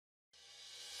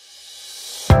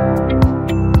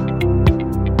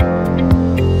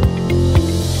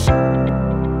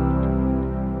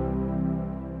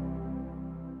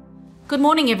Good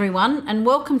morning everyone, and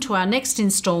welcome to our next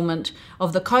instalment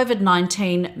of the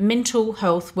COVID-19 Mental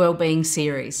Health Wellbeing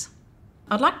series.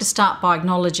 I'd like to start by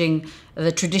acknowledging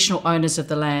the traditional owners of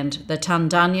the land, the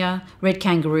Tandanya, Red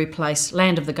Kangaroo Place,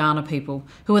 land of the Kaurna people,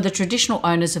 who are the traditional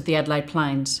owners of the Adelaide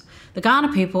Plains. The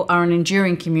Kaurna people are an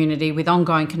enduring community with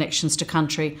ongoing connections to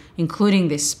country, including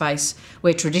this space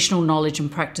where traditional knowledge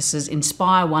and practices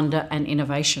inspire wonder and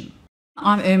innovation.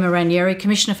 I'm Erma Ranieri,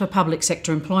 Commissioner for Public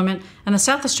Sector Employment and the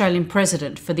South Australian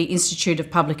President for the Institute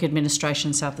of Public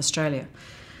Administration South Australia.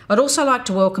 I'd also like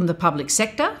to welcome the public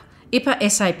sector, IPAA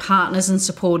SA partners and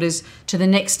supporters to the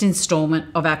next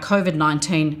instalment of our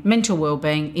COVID-19 Mental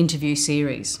Wellbeing interview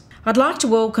series. I'd like to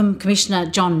welcome Commissioner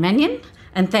John Mannion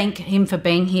and thank him for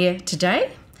being here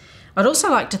today. I'd also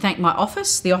like to thank my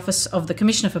office, the Office of the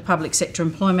Commissioner for Public Sector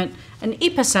Employment and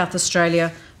IPAA South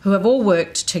Australia, who have all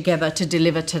worked together to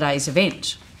deliver today's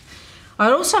event.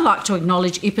 I'd also like to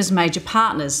acknowledge IPAA's major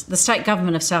partners, the State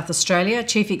Government of South Australia,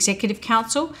 Chief Executive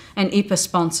Council and IPAA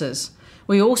sponsors.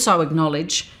 We also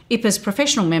acknowledge IPAA's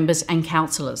professional members and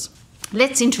councillors.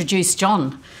 Let's introduce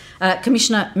John,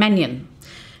 Commissioner Mannion.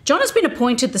 John has been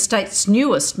appointed the state's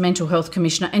newest Mental Health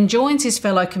Commissioner and joins his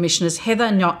fellow commissioners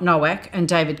Heather Nowak and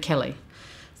David Kelly,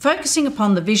 focusing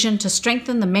upon the vision to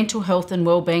strengthen the mental health and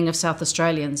wellbeing of South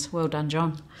Australians. Well done,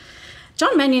 John.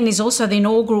 John Mannion is also the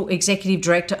inaugural Executive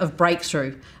Director of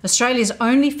Breakthrough, Australia's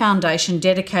only foundation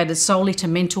dedicated solely to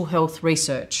mental health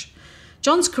research.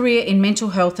 John's career in mental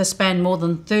health has spanned more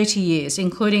than 30 years,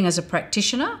 including as a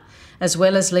practitioner, as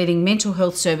well as leading mental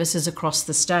health services across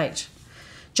the state.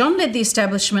 John led the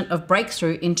establishment of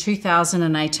Breakthrough in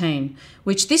 2018,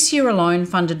 which this year alone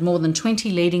funded more than 20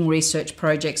 leading research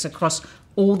projects across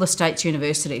all the state's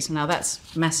universities. Now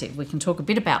that's massive. We can talk a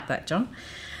bit about that, John.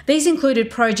 These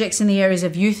included projects in the areas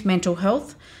of youth mental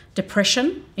health,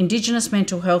 depression, Indigenous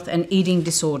mental health and eating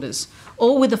disorders,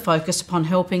 all with a focus upon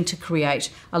helping to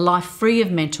create a life free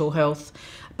of mental health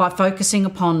by focusing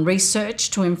upon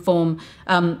research to inform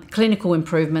clinical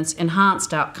improvements,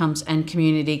 enhanced outcomes and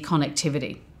community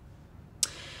connectivity.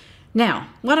 Now,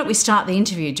 why don't we start the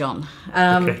interview, John?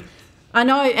 Okay. I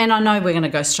know we're going to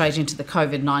go straight into the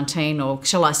COVID-19, or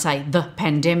shall I say the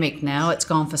pandemic now, it's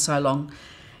gone for so long.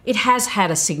 It has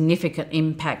had a significant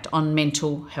impact on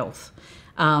mental health.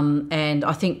 And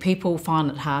I think people find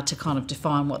it hard to kind of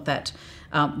define what that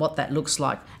looks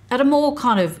like. At a more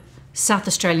kind of South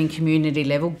Australian community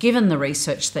level, given the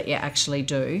research that you actually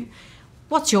do,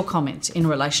 what's your comments in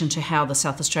relation to how the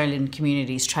South Australian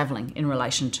community is travelling in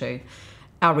relation to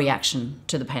our reaction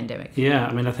to the pandemic? Yeah,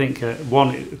 I mean, I think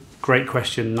one great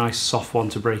question, nice soft one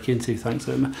to break into. Thanks,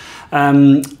 Erma.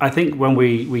 I think when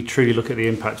we truly look at the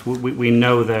impact, we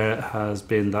know there has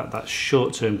been that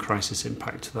short-term crisis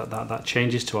impact, that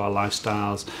changes to our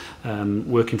lifestyles,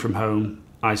 working from home,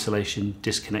 isolation,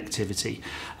 disconnectivity.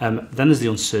 Then there's the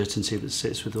uncertainty that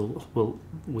sits with all. Well,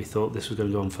 we thought this was going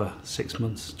to go on for 6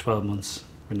 months, 12 months.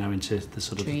 We're now into the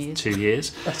sort of 2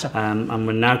 years, That's right. And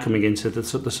we're now coming into the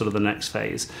sort of the next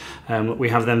phase. We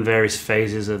have then various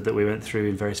phases that we went through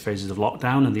in various phases of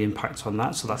lockdown and the impact on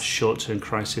that. So that short-term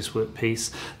crisis work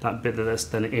piece, that bit that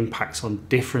then impacts on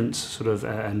different sort of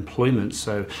employment.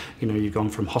 So you've gone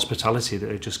from hospitality that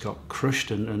have just got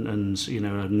crushed and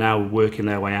are now working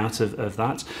their way out of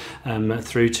that,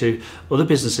 through to other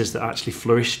businesses that actually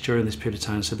flourished during this period of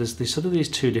time. So there's these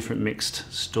two different mixed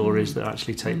stories that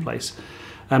actually take place.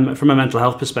 From a mental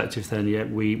health perspective then, yeah,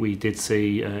 we did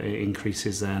see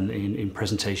increases then in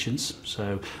presentations,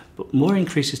 but more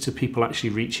increases to people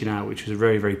actually reaching out, which was a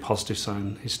very, very positive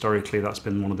sign. Historically, that's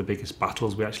been one of the biggest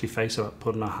battles we actually face, about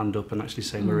putting our hand up and actually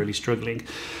saying we're really struggling.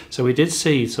 So we did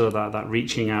see sort of that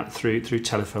reaching out through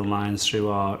telephone lines, through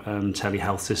our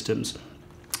telehealth systems.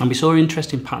 And we saw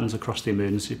interesting patterns across the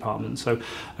emergency department. So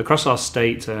across our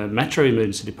state metro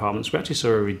emergency departments, we actually saw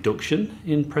a reduction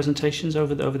in presentations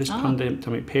over this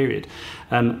pandemic period.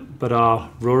 But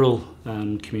our rural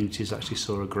communities actually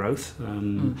saw a growth,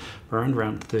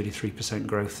 around 33%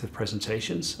 growth of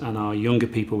presentations. And our younger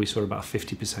people, we saw about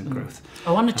 50% growth.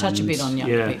 I want to touch a bit on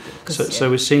younger people. So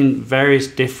we've seen various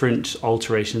different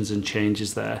alterations and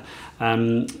changes there.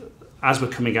 As we're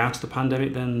coming out of the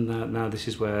pandemic, then now this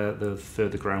is where the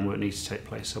further groundwork needs to take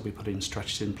place. So we're putting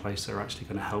strategies in place that are actually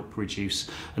going to help reduce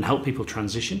and help people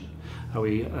transition. Are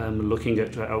we looking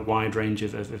at a wide range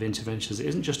of interventions? It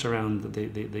isn't just around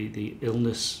the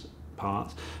illness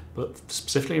part, but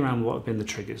specifically around what have been the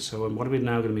triggers. So what are we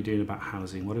now going to be doing about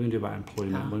housing? What are we going to do about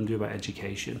employment? What are we going to do about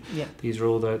education? These are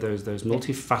all those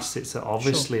multifacets that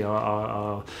obviously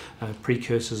are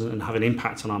precursors and have an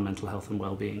impact on our mental health and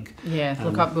well-being. We're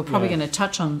probably going to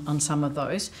touch on some of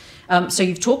those. So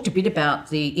you've talked a bit about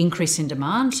the increase in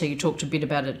demand. So you talked a bit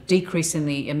about a decrease in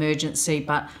the emergency,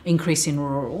 but increase in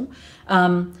rural.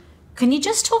 Can you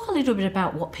just talk a little bit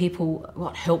about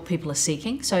what help people are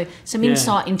seeking? So some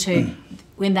insight into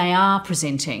when they are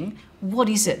presenting, what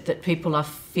is it that people are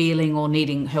feeling or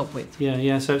needing help with?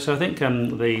 So I think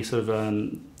the sort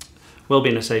of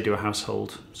Wellbeing SA do a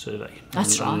household survey.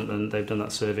 That's right. And they've done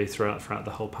that survey throughout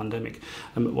the whole pandemic.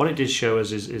 What it did show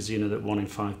us is that 1 in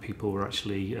 5 people were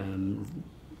actually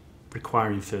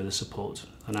requiring further support.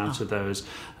 And out of those,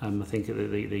 I think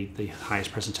the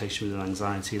highest presentation was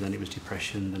anxiety, then it was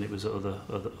depression, then it was other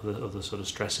sort of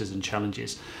stresses and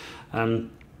challenges.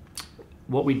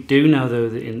 What we do know,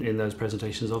 though, in those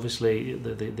presentations, obviously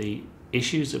the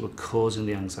issues that were causing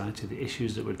the anxiety, the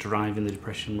issues that were driving the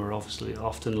depression were obviously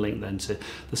often linked then to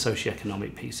the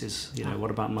socioeconomic pieces.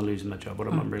 What about my losing my job? What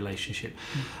about my relationship?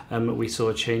 We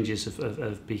saw changes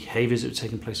of behaviours that were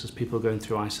taking place as people were going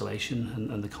through isolation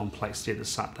and the complexity that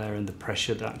sat there and the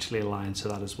pressure that actually aligned to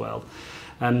that as well.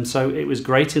 So it was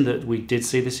great in that we did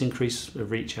see this increase of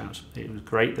reach out. It was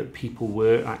great that people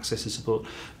were accessing support,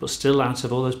 but still out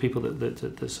of all those people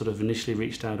that sort of initially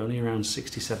reached out, only around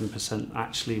 67%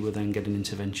 actually were then getting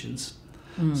interventions.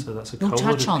 So that's a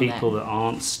cohort of people that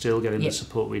aren't still getting the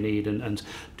support we need, and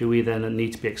do we then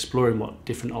need to be exploring what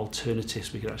different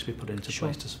alternatives we could actually put into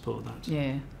place to support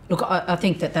that? Look, I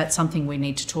think that's something we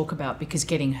need to talk about, because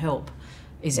getting help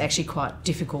is actually quite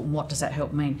difficult. And what does that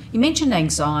help mean? You mentioned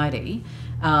anxiety,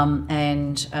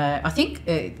 and I think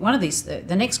one of these,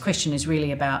 the next question is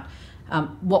really about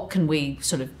what can we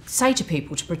sort of say to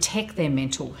people to protect their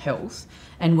mental health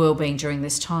and well-being during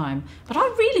this time. But I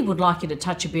really would like you to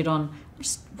touch a bit on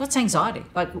what's anxiety?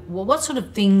 Like, well, what sort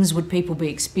of things would people be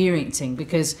experiencing?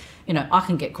 Because, I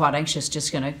can get quite anxious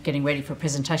just getting ready for a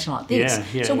presentation like this.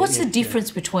 So what's the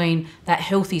difference between that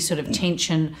healthy sort of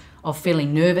tension of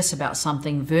feeling nervous about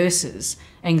something versus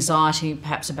anxiety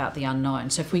perhaps about the unknown?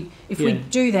 So if we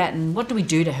do that, and what do we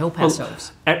do to help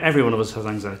ourselves? Every one of us has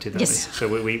anxiety, don't we?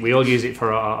 So we all use it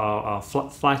for our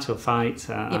flight or fight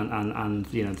and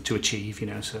to achieve,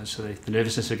 so the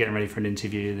nervousness of getting ready for an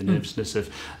interview, the nervousness of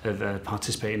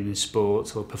participating in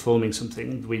sports or performing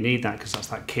something. We need that because that's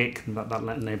that kick that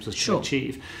enables us to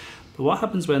achieve. But what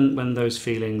happens when those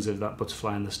feelings of that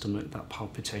butterfly in the stomach, that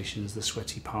palpitations, the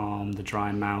sweaty palm, the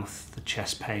dry mouth, the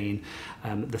chest pain,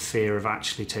 the fear of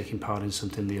actually taking part in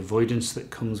something, the avoidance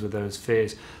that comes with those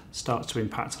fears starts to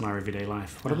impact on our everyday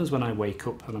life? What happens when I wake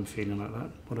up and I'm feeling like that?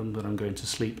 What happens when I'm going to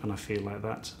sleep and I feel like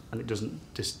that? And it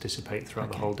doesn't dissipate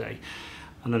throughout the whole day.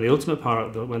 And then the ultimate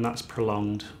part, when that's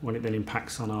prolonged, when it then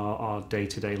impacts on our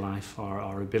day-to-day life,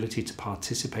 our ability to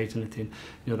participate in anything,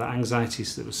 that anxiety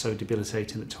that was so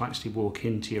debilitating that to actually walk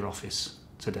into your office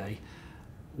today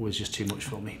was just too much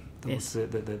for me.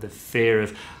 The fear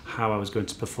of how I was going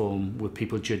to perform, were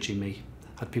people judging me,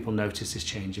 had people noticed this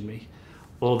change in me?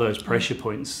 All those pressure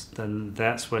points, then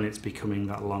that's when it's becoming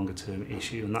that longer term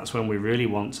issue. And that's when we really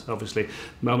want, obviously, the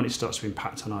moment it starts to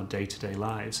impact on our day-to-day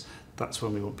lives, that's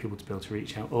when we want people to be able to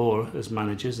reach out, or as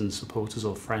managers and supporters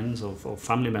or friends or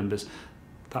family members,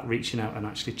 that reaching out and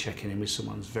actually checking in with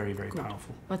someone is very, very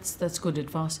powerful. That's good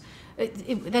advice.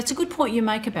 That's a good point you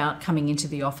make about coming into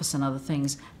the office and other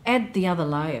things. Add the other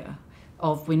layer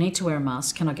of, we need to wear a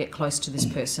mask. Can I get close to this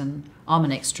person? I'm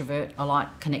an extrovert. I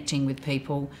like connecting with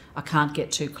people. I can't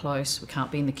get too close. We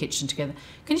can't be in the kitchen together.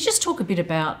 Can you just talk a bit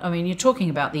about, you're talking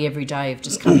about the everyday of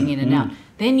just coming in and out.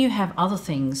 Then you have other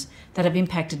things that have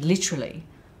impacted literally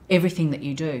everything that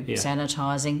you do.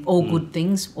 Sanitising, all good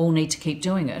things, all need to keep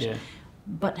doing it.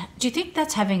 But do you think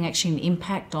that's having actually an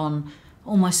impact on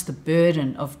almost the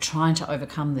burden of trying to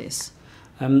overcome this?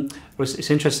 Well, it's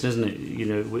interesting, isn't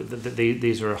it?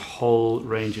 These are a whole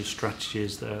range of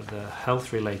strategies that are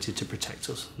health related to protect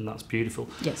us, and that's beautiful.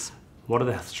 Yes. What are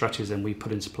the strategies then we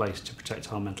put into place to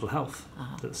protect our mental health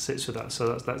that sits with that?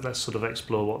 So let's sort of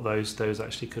explore what those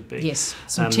actually could be. Yes,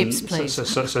 some tips, please. So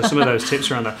some of those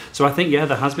tips around that. So I think, there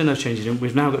has been those changes. And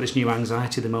we've now got this new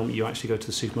anxiety the moment you actually go to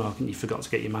the supermarket and you forgot to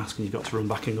get your mask and you've got to run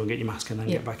back and go and get your mask and then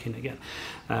get back in again.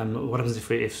 What happens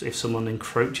if someone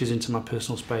encroaches into my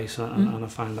personal space and I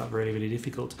find that really, really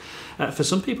difficult? For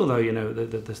some people, though,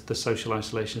 the social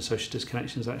isolation, social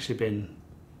disconnection has actually been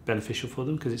beneficial for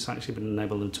them, because it's actually been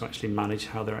enabled them to actually manage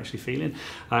how they're actually feeling.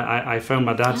 I phoned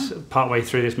my dad partway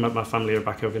through this. My family are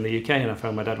back over in the UK, and I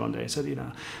phoned my dad one day and said,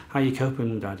 how are you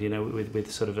coping, Dad,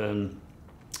 with sort of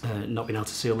not being able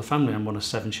to see all the family. I'm one of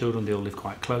 7 children. They all live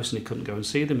quite close, and he couldn't go and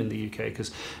see them in the UK because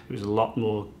it was a lot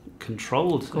more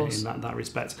controlled in that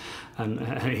respect. And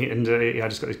I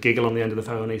just got this giggle on the end of the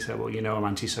phone. He said, "Well, you know, I'm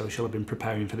antisocial. I've been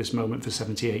preparing for this moment for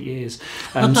 78 years."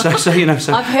 I've heard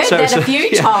that a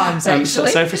few times, actually.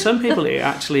 So for some people, it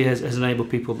actually has enabled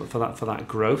people for that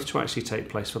growth to actually take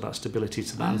place, for that stability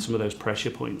to land some of those pressure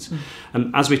points.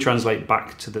 As we translate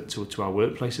back to our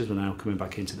workplaces, we're now coming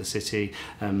back into the city,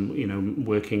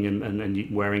 working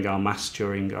and wearing our masks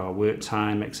during our work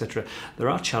time, etc. There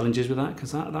are challenges with that,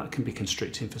 because that can be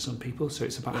constricting for some people. So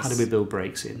it's about how do we build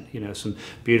breaks in. Some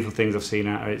beautiful things I've seen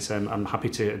out. It's I'm happy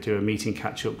to do a meeting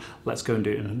catch up. Let's go and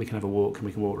do it, and we can have a walk, and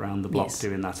we can walk around the block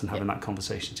doing that and having that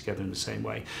conversation together in the same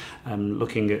way.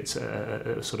 Looking at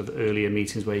sort of earlier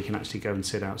meetings where you can actually go and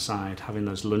sit outside, having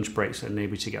those lunch breaks that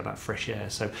enable you to get that fresh air.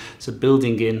 So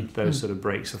building in those sort of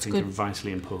breaks, I think, are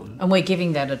vitally important. And we're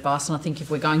giving that advice, and I think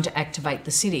if we're going to activate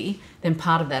the city, then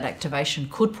part of that activation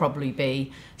could probably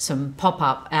be some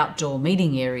pop-up outdoor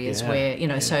meeting areas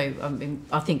where, so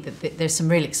I think that there's some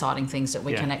really exciting things that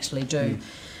we can actually do.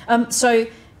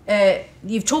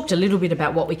 You've talked a little bit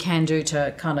about what we can do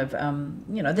to kind of,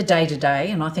 the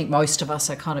day-to-day, and I think most of us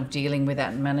are kind of dealing with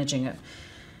that and managing it.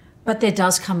 But there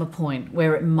does come a point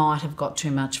where it might have got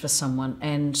too much for someone,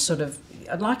 and sort of,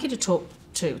 I'd like you to talk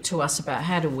to us about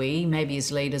how do we, maybe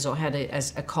as leaders or how do,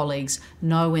 as colleagues,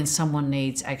 know when someone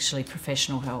needs actually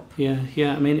professional help. I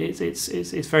mean,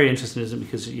 it's very interesting, isn't it?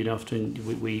 Because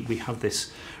often we have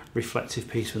this reflective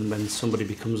piece when somebody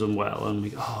becomes unwell, and we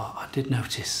go, I did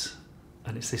notice.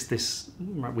 And it's this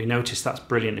we notice, that's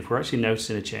brilliant. If we're actually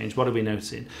noticing a change, what are we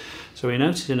noticing? So we're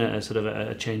noticing a sort of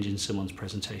a change in someone's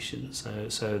presentation.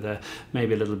 So they're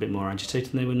maybe a little bit more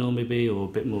agitated than they would normally be, or a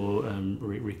bit more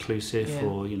reclusive,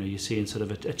 or you're seeing sort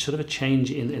of a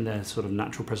change in their sort of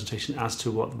natural presentation as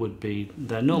to what would be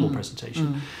their normal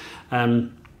presentation.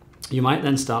 You might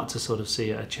then start to sort of see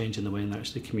a change in the way they're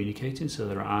actually communicating. So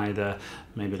they're either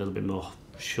maybe a little bit more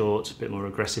short, a bit more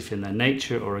aggressive in their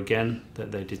nature, or again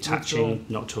that they're detaching,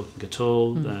 not talking at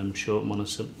all, short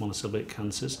monosyllabic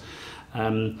answers.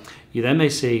 You then may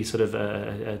see sort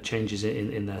of changes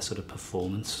in their sort of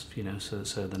performance,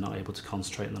 so they're not able to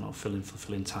concentrate, and they're not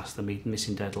fulfilling tasks, they're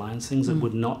missing deadlines, things that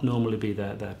would not normally be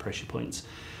their pressure points.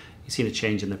 You've seen a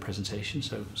change in their presentation.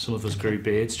 So some of us grew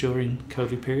beards during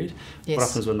COVID period. What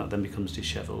happens when that then becomes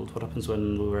dishevelled? What happens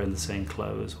when we're wearing the same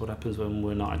clothes? What happens when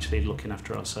we're not actually looking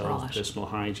after ourselves, personal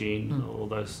hygiene, all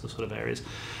those sort of areas?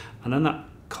 And then that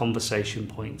conversation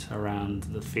point around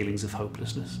the feelings of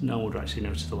hopelessness. No one would actually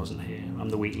notice if I wasn't here. I'm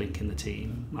the weak link in the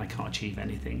team. I can't achieve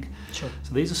anything. Sure.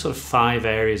 So these are sort of 5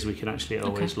 areas we can actually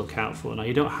always look out for. Now,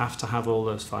 you don't have to have all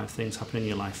those 5 things happen in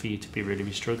your life for you to be really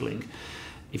struggling.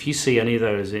 If you see any of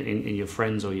those in your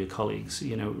friends or your colleagues,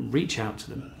 reach out to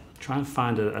them. Try and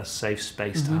find a safe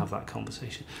space to have that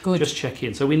conversation. Good. Just check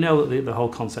in. So we know that the whole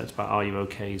concept about "are you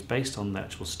okay" is based on the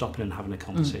actual stopping and having a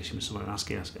conversation with someone and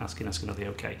asking, "Are they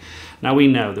okay?" Now we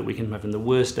know that we can be having the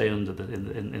worst day in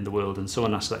the world, and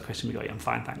someone asks that question, we go, "Yeah, I'm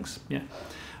fine, thanks." Yeah.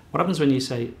 What happens when you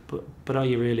say, "But are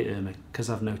you really, Erma? Because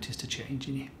I've noticed a change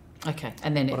in you." Okay,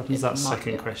 and then what happens? That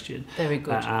second question. Very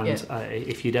good.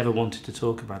 If you'd ever wanted to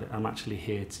talk about it, I'm actually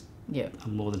here.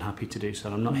 I'm more than happy to do so.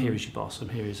 And I'm not here as your boss. I'm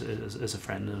here as a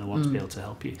friend, and I want to be able to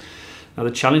help you. Now,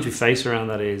 the challenge we face around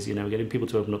that is, getting people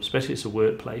to open up, especially if it's a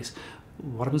workplace.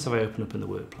 What happens if I open up in the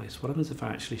workplace? What happens if I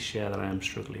actually share that I am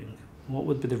struggling? What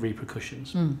would be the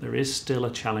repercussions? There is still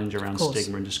a challenge around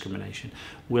stigma and discrimination.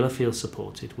 Will I feel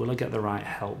supported? Will I get the right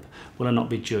help? Will I not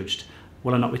be judged?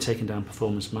 Will I not be taking down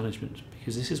performance management?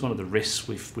 Because this is one of the risks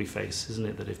we face, isn't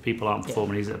it? That if people aren't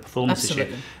performing, is it a performance issue?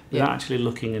 Without actually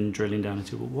looking and drilling down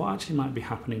into what actually might be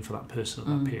happening for that person at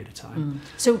that period of time.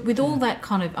 So with all that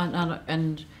kind of,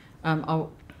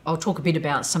 I'll talk a bit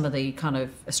about some of the kind of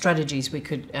strategies we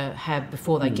could have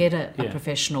before they get a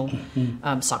professional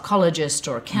psychologist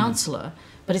or a counsellor,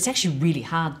 but it's actually really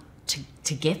hard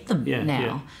to get them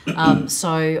now.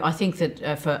 So I think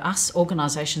that for us,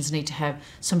 organisations need to have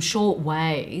some short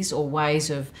ways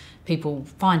of people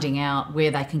finding out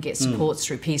where they can get supports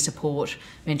through peer support,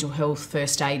 mental health,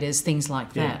 first aiders, things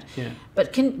like that.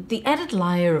 But can the added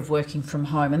layer of working from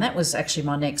home, and that was actually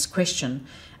my next question,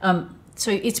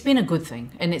 so it's been a good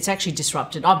thing, and it's actually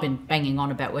disrupted. I've been banging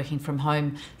on about working from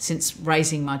home since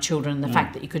raising my children, and the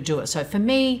fact that you could do it. So for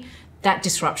me, that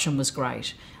disruption was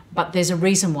great. But there's a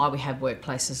reason why we have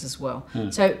workplaces as well.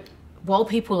 So while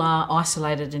people are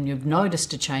isolated and you've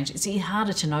noticed a change, it's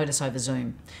harder to notice over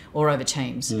Zoom or over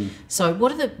Teams. So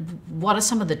what are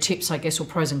some of the tips, I guess, or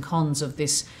pros and cons of the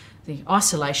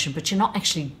isolation, but you're not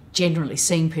actually generally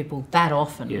seeing people that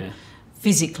often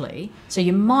physically. So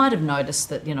you might have noticed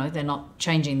that, you know, they're not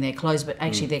changing their clothes, but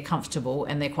actually they're comfortable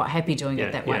and they're quite happy doing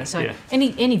it that way. So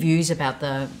any views about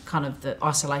the kind of the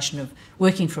isolation of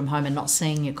working from home and not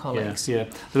seeing your colleagues? Yeah.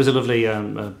 There was a lovely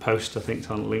post, I think,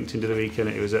 on LinkedIn the weekend.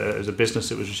 It was a business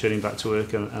that was returning back to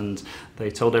work, and they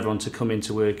told everyone to come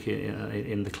into work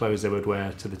in the clothes they would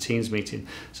wear to the Teams meeting.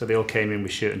 So they all came in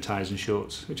with shirt and ties and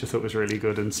shorts, which I thought was really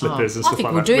good, and slippers and stuff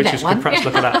like that. I think we'll do that one. Perhaps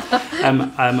look at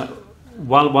that.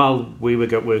 While we were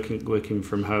working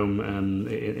from home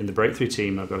in the Breakthrough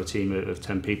team, I've got a team of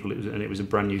 10 people, and it was a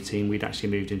brand new team. We'd actually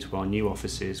moved into our new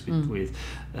offices with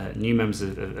new members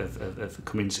of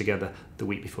coming together the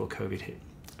week before COVID hit.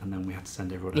 And then we had to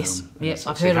send everyone home. Yes,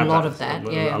 I've heard a lot of that.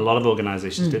 A lot of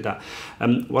organisations did that.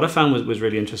 What I found was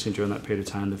really interesting during that period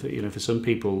of time. You know, for some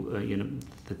people,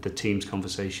 the team's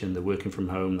conversation, the working from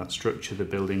home, that structure, the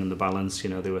building and the balance.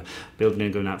 You know, they were building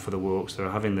and going out for the walks. They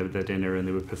were having their dinner, and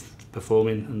they were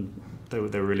performing, and they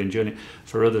were really enjoying it.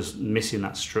 For others, missing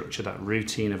that structure, that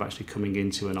routine of actually coming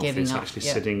into an office, actually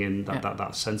sitting in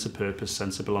that sense of purpose,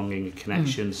 sense of belonging,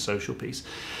 connection, social piece.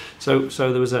 So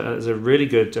there was a really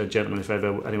good gentleman, if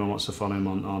ever anyone wants to follow him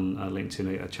on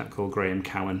LinkedIn, a chap called Graham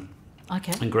Cowan.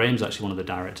 Okay. And Graham's actually one of the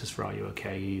directors for Are You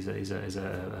OK? He's a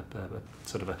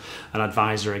sort of an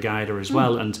advisor, a guider as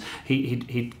well, and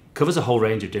he covers a whole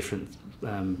range of different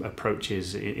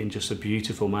approaches in just a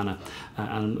beautiful manner.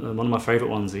 And one of my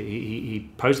favourite ones, he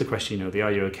posed the question, you know, the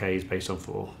Are You OK? Is based on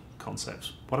 4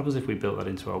 concepts. What happens if we built that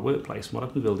into our workplace? What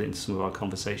if we build it into some of our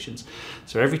conversations?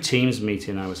 So every Teams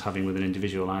meeting I was having with an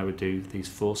individual, I would do these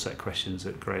 4 set questions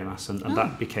that Graham asked, and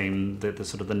that became the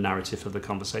sort of the narrative of the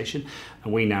conversation.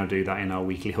 And we now do that in our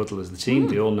weekly huddle as the team.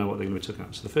 They all know what they're going to be talking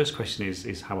about. So the first question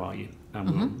is how are you?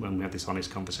 When we have this honest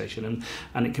conversation,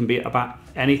 and it can be about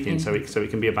anything. So it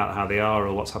can be about how they are,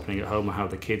 or what's happening at home, or how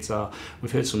the kids are.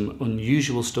 We've heard some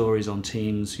unusual stories on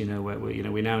Teams. You know, where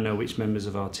we now know which members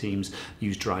of our teams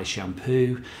use dry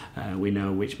shampoo. We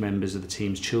know which members of the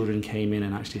team's children came in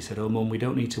and actually said, "Oh, Mum, we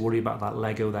don't need to worry about that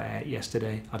Lego that I ate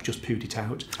yesterday. I've just pooed it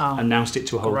out." Announced it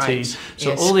to a whole team.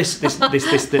 So all this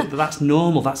that's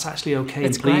normal. That's actually okay.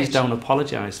 That's and please don't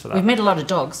apologise for that. We've met a lot of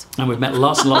dogs, and we've met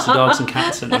lots and lots of dogs and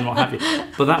cats and what have you.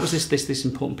 But that was this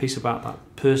important piece about that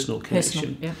personal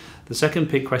connection. The second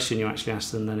big question you actually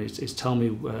asked them then is tell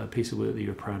me a piece of work that you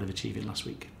were proud of achieving last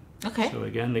week. Okay. So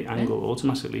again, the angle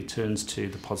automatically turns to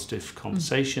the positive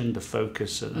conversation, the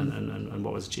focus, and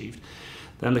what was achieved.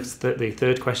 Then the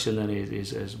third question then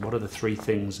is what are the 3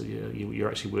 things that you're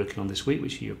actually working on this week,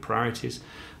 which are your priorities?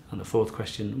 And the fourth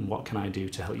question, what can I do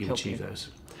to help you achieve those?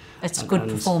 It's good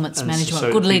performance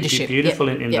management, good leadership. Beautiful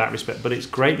in that respect. But it's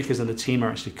great because then the team are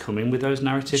actually coming with those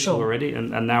narratives already.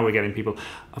 And now we're getting people,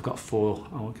 I've got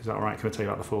 4, is that all right? Can I tell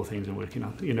you about the 4 things I'm working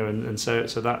on? You know, and so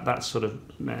that's sort of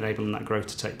enabling that growth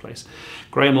to take place.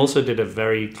 Graham also did a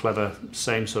very clever,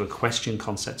 same sort of question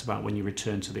concept about when you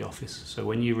return to the office. So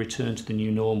when you return to the new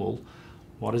normal,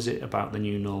 what is it about the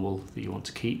new normal that you want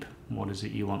to keep? What is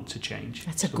it you want to change?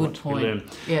 That's a good point.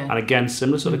 And again,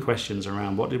 similar sort of questions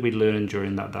around what did we learn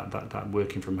during that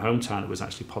working from home time that was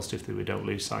actually positive that we don't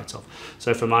lose sight of.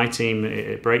 So for my team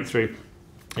at Breakthrough,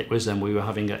 it was we were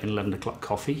having an 11 o'clock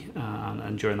coffee,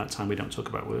 and during that time we don't talk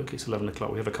about work. It's 11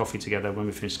 o'clock, we have a coffee together. When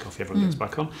we finish the coffee, everyone gets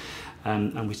back on,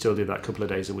 and we still do that a couple of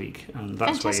days a week, and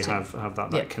that's where you have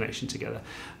that connection together.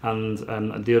 And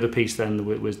the other piece then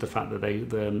was the fact that they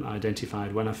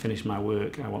identified, when I finish my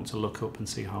work, I want to look up and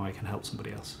see how I can help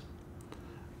somebody else.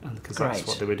 And because that's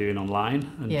what they were doing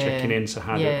online and checking in. So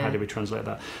how do we translate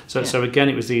that? So again,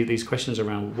 it was these questions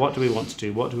around what do we want to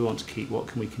do, what do we want to keep, what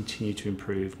can we continue to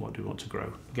improve, what do we want to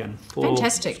grow? Again, 4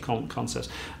 concepts,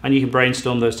 and you can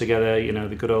brainstorm those together. You know,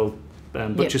 the good old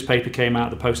butcher's paper came out,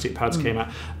 the post-it pads came out,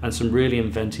 and some really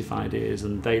inventive ideas,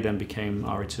 and they then became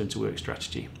our return to work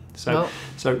strategy. So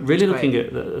really looking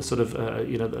at the sort of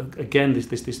again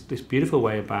this beautiful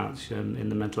way about in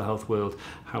the mental health world,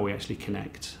 how we actually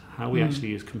connect, how we actually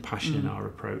use compassion in our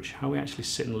approach, how we actually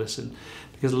sit and listen.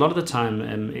 Because a lot of the time,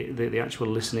 the actual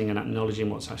listening and acknowledging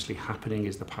what's actually happening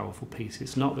is the powerful piece.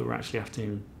 It's not that we're actually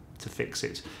having to fix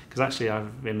it. Because actually,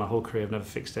 in my whole career, I've never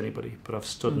fixed anybody, but I've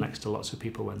stood next to lots of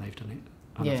people when they've done it.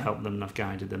 And I've helped them, and I've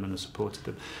guided them, and I've supported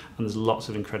them. And there's lots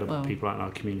of incredible people out in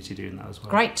our community doing that as well.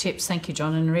 Great tips, thank you,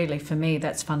 John. And really, for me,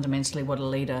 that's fundamentally what a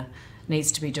leader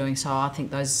needs to be doing. So I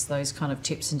think those kind of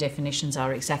tips and definitions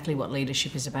are exactly what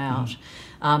leadership is about,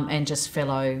 and just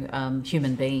fellow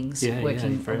human beings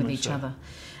working with each other.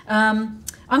 I'm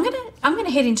going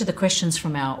to head into the questions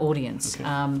from our audience,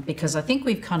 because I think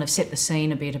we've kind of set the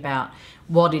scene a bit about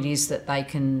what it is that they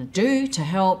can do to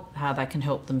help, how they can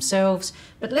help themselves.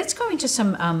 But let's go into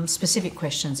some specific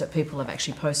questions that people have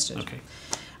actually posted.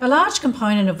 A large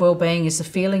component of wellbeing is the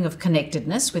feeling of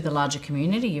connectedness with a larger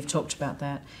community. You've talked about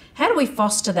that. How do we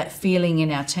foster that feeling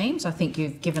in our teams? I think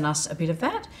you've given us a bit of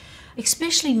that,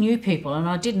 especially new people. And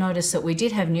I did notice that we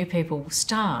did have new people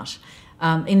start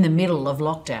in the middle of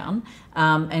lockdown,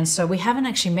 and so we haven't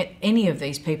actually met any of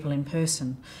these people in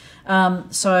person.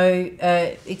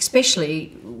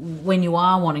 Especially when you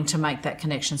are wanting to make that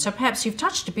connection. So perhaps you've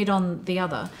touched a bit on the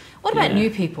other. What about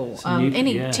new people?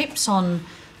 Any tips on?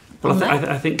 Well,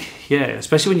 I think,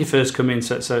 especially when you first come in,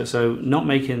 so not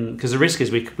making, because the risk is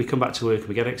we come back to work,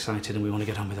 we get excited and we want to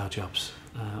get on with our jobs.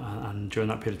 And during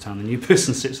that period of time, the new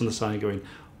person sits on the side going,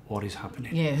 what is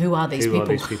happening? Yeah, who are these people? Who are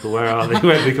these people? Where are they?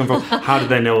 Where do they come from? How did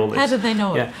they know all this? How did they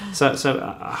know it? Yeah. So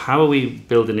how are we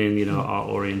building in, our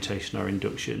orientation, our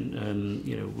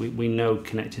induction? We know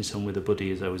connecting someone with a buddy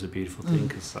is always a beautiful thing,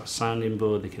 because that sounding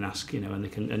board, they can ask,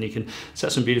 and you can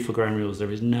set some beautiful ground rules.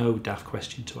 There is no daft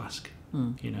question to ask.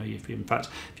 In fact,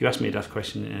 if you ask me a daft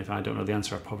question and if I don't know the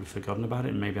answer, I've probably forgotten about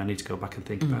it, and maybe I need to go back and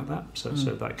think about that. So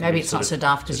that can maybe it's not so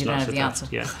daft because you don't have the answer.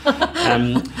 Yeah.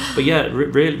 But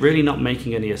really not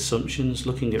making any assumptions.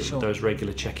 Looking at those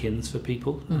regular check-ins for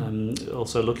people.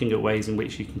 Also looking at ways in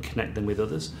which you can connect them with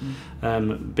others.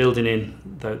 Building in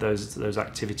those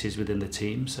activities within the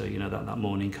team. So that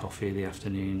morning coffee, the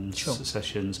afternoon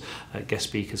sessions, guest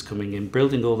speakers coming in.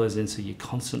 Building all those in, so you're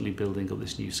constantly building up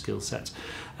this new skill set.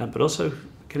 But also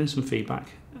getting some feedback.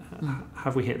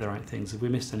 Have we hit the right things? Have we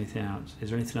missed anything out?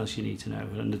 Is there anything else you need to know?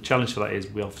 And the challenge for that is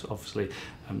we obviously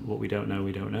what we don't know,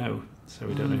 we don't know. So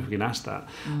we don't know if we can ask that.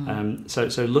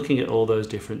 So looking at all those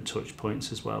different touch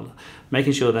points as well,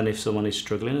 making sure then if someone is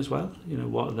struggling as well,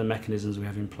 what are the mechanisms we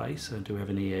have in place? Do we have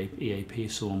an EAP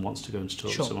if someone wants to go and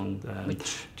talk to someone?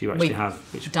 Do you actually have?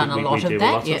 Which done a lot of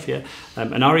that.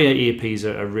 And our EAPs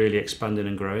are really expanding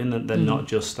and growing. They're not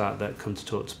just that come to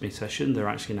talk to me session. They're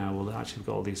actually now, we've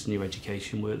got all this new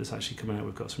education work that's actually coming out.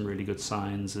 We've got some really good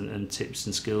signs and tips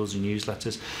and skills and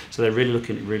newsletters. So they're really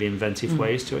looking at really inventive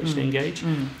ways to actually engage.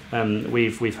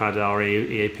 We've had our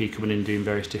EAP coming in and doing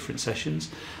various different sessions.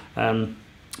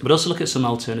 But also look at some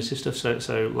alternative stuff.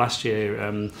 So last year,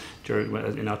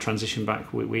 in our transition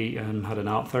back, we had an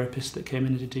art therapist that came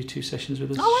in and did do 2 sessions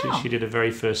with us. Oh, wow. She did a very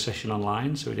first session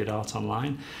online, so we did art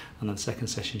online, and then the second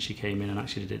session she came in and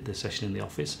actually did the session in the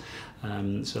office.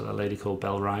 So a lady called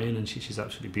Belle Ryan, and she's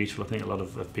absolutely beautiful. I think a lot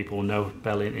of people will know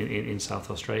Belle in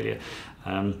South Australia.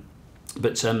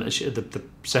 But the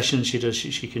sessions she does,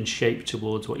 she can shape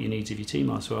towards what your needs of your team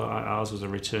are. So ours was a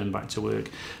return back to work.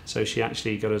 So she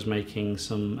actually got us making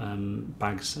some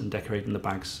bags and decorating the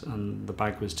bags. And the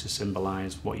bag was to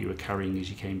symbolise what you were carrying as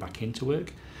you came back into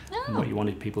work. And what you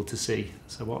wanted people to see.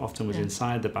 So what often was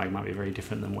inside the bag might be very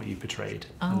different than what you portrayed.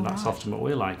 And that's often what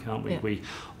we're like, aren't we? Yeah. We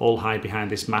all hide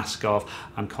behind this mask of,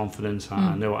 I'm confident,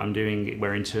 I know what I'm doing,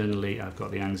 where internally I've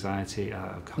got the anxiety,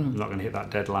 I'm not going to hit that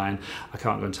deadline, I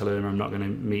can't go and tell Erma I'm not going to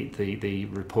meet the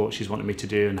report she's wanted me to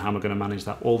do, and how am I going to manage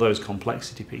that, all those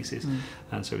complexity pieces.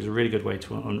 And so it was a really good way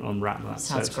to unwrap that.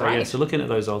 Sounds great. So looking at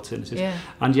those alternatives.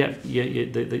 And yet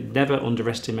they never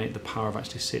underestimate the power of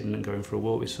actually sitting and going for a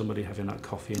walk with somebody, having that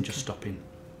coffee and just stopping.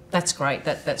 That's great.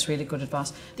 That's really good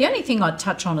advice. The only thing I'd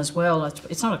touch on as well,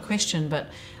 it's not a question, but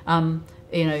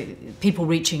people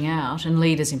reaching out and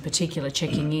leaders in particular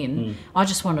checking in. I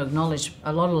just want to acknowledge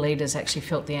a lot of leaders actually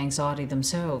felt the anxiety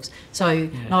themselves.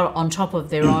 So not on top of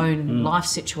their own life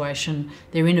situation,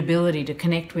 their inability to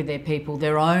connect with their people,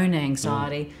 their own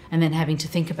anxiety, and then having to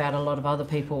think about a lot of other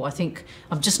people. I think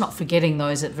I'm just not forgetting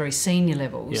those at very senior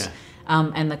levels.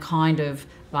 And the kind of,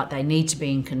 like, they need to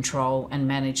be in control and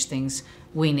manage things.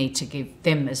 We need to give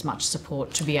them as much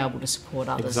support to be able to support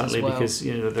others as well. Because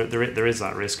there is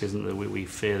that risk, isn't there? We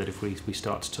fear that if we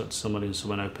start to touch someone and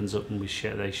someone opens up and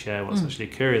they share what's actually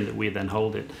occurring, that we then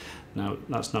hold it. No,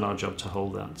 that's not our job to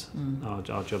hold that.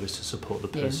 Our job is to support the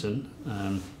person.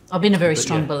 I've been a very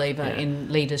strong believer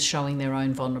in leaders showing their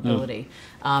own vulnerability,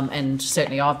 and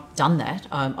certainly I've done that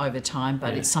over time,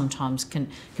 but it sometimes can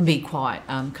be quite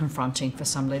confronting for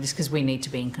some leaders, because we need to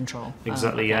be in control.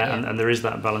 Exactly, and there is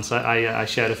that balance. I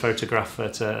shared a photograph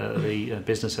at the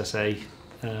Business SA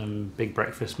big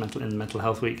breakfast in the Mental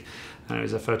Health Week, and it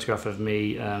was a photograph of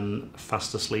me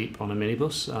fast asleep on a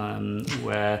minibus,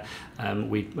 where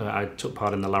I took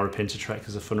part in the Larapinta Trek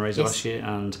as a fundraiser last year,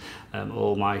 and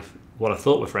all my what I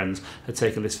thought were friends had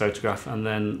taken this photograph and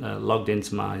then logged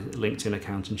into my LinkedIn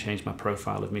account and changed my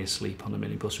profile of me asleep on a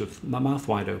minibus with my mouth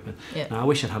wide open. Yep. Now, I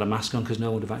wish I'd had a mask on because no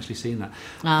one would have actually seen that.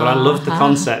 But I loved the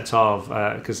concept of,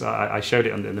 because I showed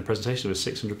it in the presentation, there was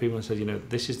 600 people, and I said,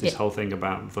 this is this whole thing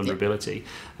about vulnerability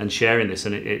and sharing this,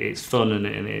 and it's fun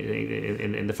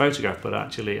in the photograph, but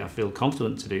actually I feel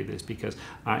confident to do this because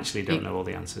I actually don't know all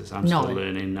the answers. I'm still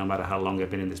learning, no matter how long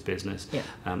I've been in this business. Yep.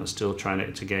 I'm still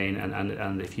trying to gain,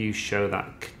 and if you show that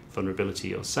vulnerability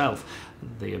yourself,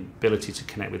 the ability to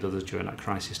connect with others during that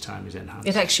crisis time is enhanced.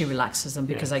 It actually relaxes them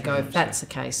because they go, if that's the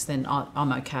case, then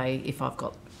I'm okay if I've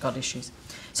got issues.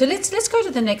 So let's go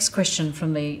to the next question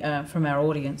from our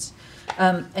audience,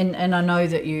 and I know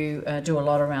that you do a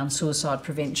lot around suicide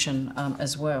prevention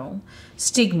as well.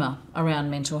 Stigma around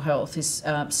mental health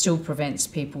still prevents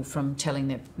people from telling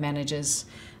their managers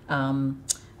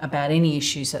about any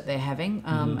issues that they're having,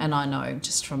 and I know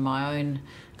just from my own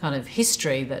kind of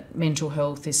history that mental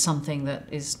health is something that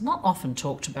is not often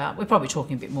talked about. We're probably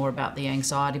talking a bit more about the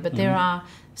anxiety, but there are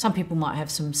some people might have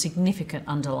some significant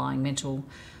underlying mental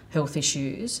health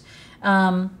issues,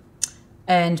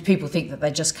 and people think that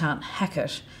they just can't hack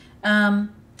it.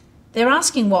 They're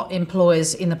asking what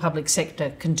employers in the public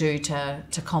sector can do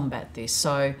to combat this.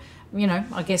 So,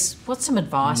 I guess, what's some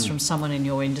advice from someone in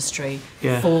your industry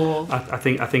for... I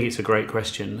think it's a great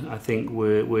question. I think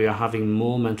we are having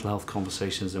more mental health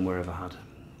conversations than we've ever had.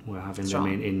 We're having them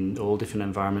in all different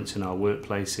environments, in our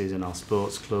workplaces, in our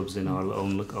sports clubs, in our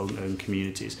own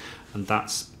communities. And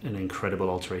that's an incredible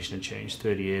alteration and change.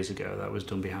 30 years ago, that was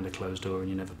done behind a closed door and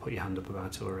you never put your hand up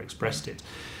about it or expressed it.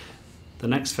 The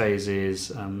next phase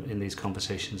is, in these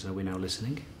conversations, are we now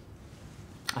listening?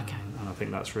 Okay. And I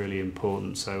think that's really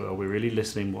important. So are we really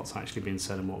listening what's actually being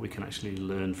said and what we can actually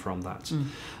learn from that?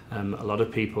 A lot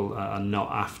of people are not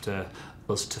after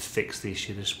us to fix the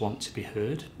issue, they just want to be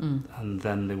heard, and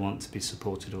then they want to be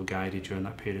supported or guided during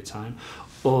that period of time,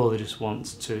 or they just want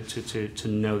to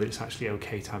know that it's actually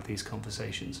okay to have these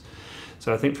conversations.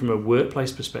 So I think from a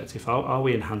workplace perspective, are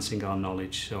we enhancing our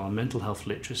knowledge? So our mental health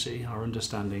literacy, our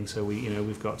understanding. So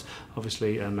we've got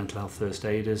obviously mental health first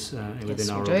aiders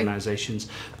within our organisations,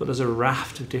 but there's a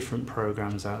raft of different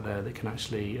programs out there that can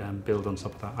actually build on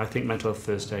top of that. I think mental health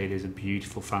first aid is a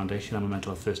beautiful foundation. I'm a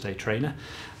mental health first aid trainer,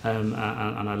 and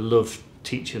I love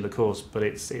teaching the course, but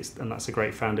it's and that's a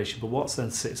great foundation, but what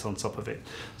then sits on top of it?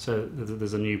 So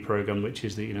there's a new program which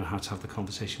is how to have the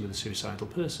conversation with a suicidal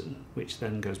person, which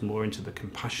then goes more into the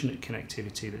compassionate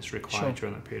connectivity that's required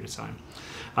during that period of time.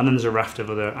 And then there's a raft of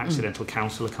other accidental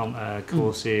counsellor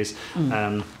courses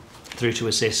through to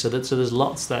assist, so there's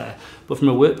lots there. But from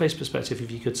a workplace perspective,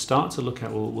 if you could start to look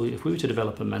at, well, if we were to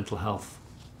develop a mental health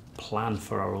plan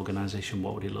for our organisation,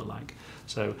 what would it look like?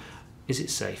 So is it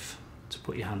safe to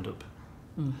put your hand up?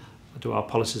 Do our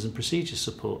policies and procedures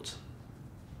support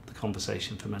the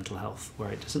conversation for mental health, where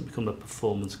it doesn't become a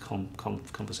performance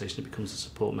conversation, it becomes a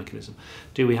support mechanism?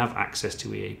 Do we have access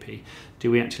to EAP? Do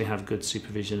we actually have good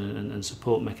supervision and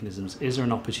support mechanisms? Is there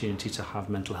an opportunity to have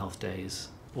mental health days?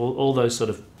 All those sort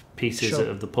of pieces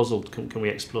of the puzzle, can we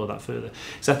explore that further?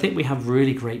 So I think we have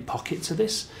really great pockets of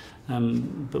this,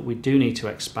 but we do need to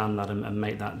expand that and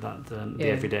make that the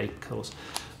everyday course.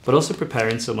 But also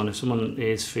preparing someone, if someone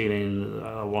is feeling,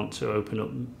 I want to open up,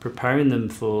 preparing them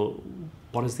for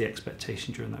what is the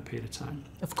expectation during that period of time.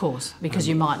 Of course, because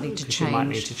you might need to change. You might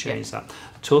need to change that.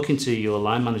 Talking to your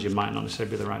line manager might not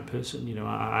necessarily be the right person.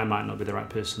 I might not be the right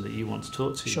person that you want to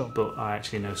talk to, but I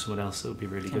actually know someone else that would be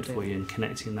really good for you in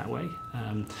connecting that way.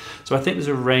 So I think there's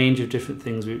a range of different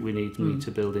things we need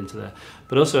to build into there.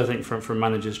 But also I think from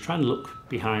managers, try and look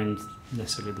behind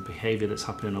necessarily the behaviour that's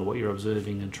happening or what you're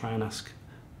observing, and try and ask,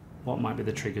 what might be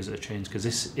the triggers that have changed? Because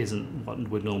this isn't what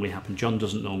would normally happen. John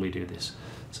doesn't normally do this.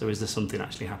 So is there something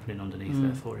actually happening underneath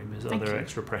there for him? Are there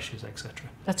extra pressures, etc.?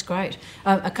 That's great.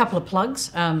 A couple of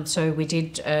plugs. So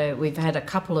we've had a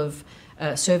couple of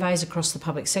surveys across the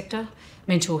public sector.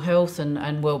 Mental health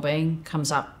and wellbeing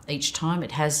comes up each time.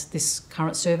 It has this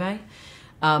current survey.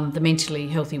 The Mentally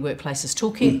Healthy Workplaces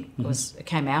Toolkit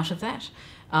came out of that.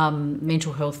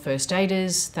 Mental health first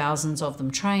aiders, thousands of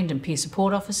them trained, and peer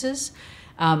support officers.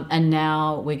 And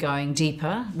now we're going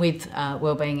deeper with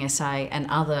Wellbeing SA and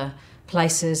other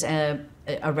places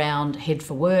around Head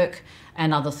for Work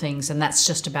and other things, and that's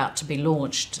just about to be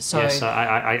launched. So yes,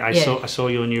 I saw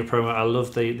your new promo. I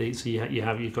love so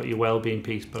you've got your wellbeing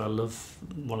piece, but I love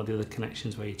one of the other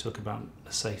connections where you talk about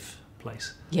a safe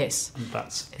place. Yes, and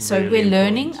that's so really we're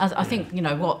learning. important. I think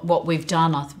what we've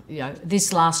done.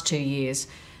 This last 2 years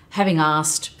having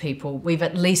asked people, we've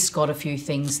at least got a few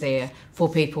things there for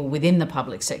people within the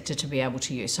public sector to be able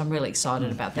to use. So I'm really excited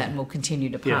about that, and we'll continue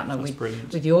to partner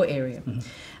with your area.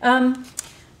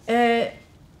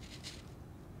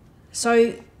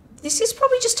 So this is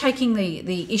probably just taking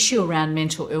the issue around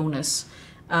mental illness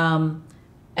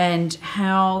and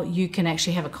how you can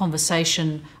actually have a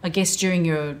conversation, I guess, during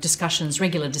your discussions,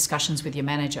 regular discussions with your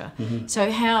manager.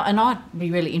 So how, and I'd be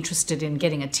really interested in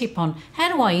getting a tip on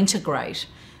how do I integrate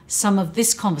some of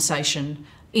this conversation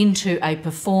into a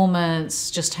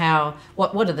performance, just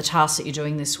what are the tasks that you're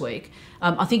doing this week?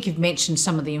 I think you've mentioned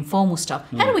some of the informal stuff.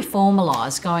 How do we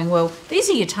formalise going, well, these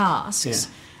are your tasks,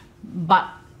 but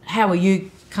how are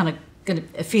you kind of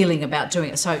feeling about doing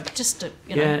it? So just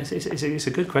it's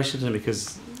a good question, isn't it?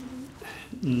 Because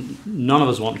none of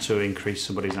us want to increase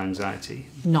somebody's anxiety.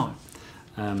 No.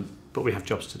 But we have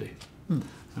jobs to do.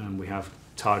 We have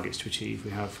targets to achieve.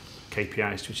 We have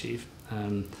KPIs to achieve.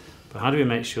 But how do we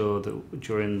make sure that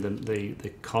during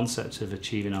the concept of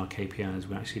achieving our KPIs,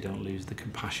 we actually don't lose the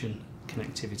compassion,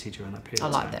 connectivity during that period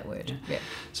of time? I like that word. Yeah.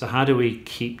 So how do we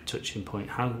keep touching point?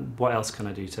 What else can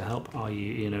I do to help? Are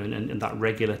you, and that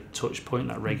regular touch point,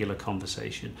 that regular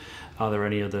conversation? Are there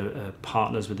any other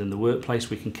partners within the workplace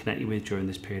we can connect you with during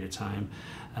this period of time?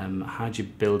 How do you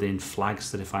build in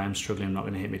flags that if I am struggling, I'm not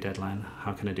going to hit my deadline?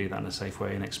 How can I do that in a safe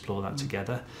way and explore that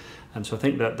together? So I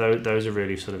think that those are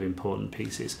really sort of important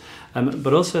pieces.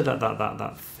 But also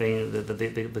that thing,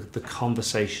 the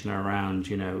conversation around,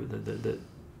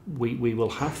 we will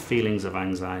have feelings of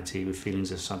anxiety, with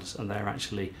feelings of sadness, and they're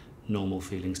actually normal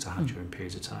feelings to have during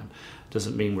periods of time.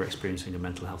 Doesn't mean we're experiencing a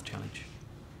mental health challenge.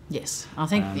 Yes, I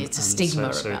think it's a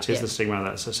stigma. So it is the stigma of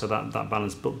that. So that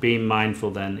balance, but being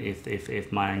mindful then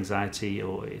if my anxiety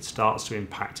or it starts to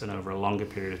impact and over a longer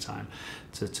period of time,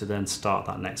 to then start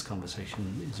that next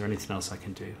conversation. Is there anything else I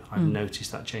can do? I've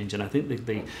noticed that change, and I think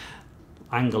the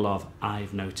angle of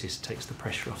I've noticed takes the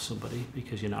pressure off somebody,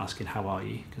 because you're not asking how are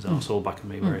you, because that's all back at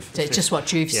me. Where so it's just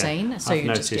what you've seen. So I've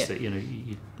noticed that you're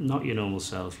not your normal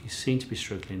self. You seem to be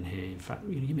struggling here. In fact,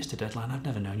 you missed a deadline. I've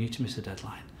never known you to miss a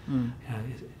deadline.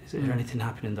 Is there anything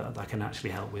happening that I can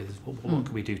actually help with? What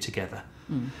can we do together?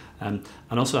 And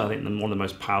also, I think one of the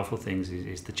most powerful things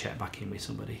is the check back in with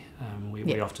somebody.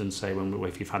 We often say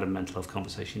if you've had a mental health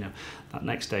conversation, that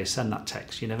next day send that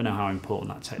text. You never know how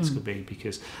important that text could be,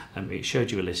 because it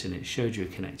showed you a listen, it showed you a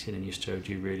connecting, and you showed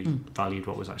you really valued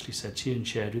what was actually said to you and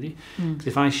shared with you. Because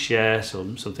if I share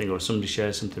something, or somebody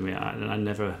shares something with me, and I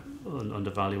never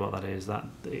undervalue what that is,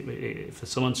 for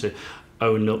someone to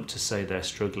own up to say they're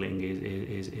struggling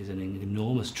is an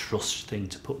enormous trust thing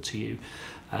to put to you.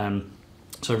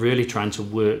 So really trying to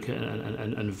work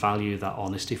and value that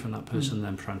honesty from that person,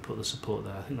 then trying to put the support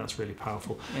there. I think that's really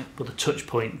powerful. But the touch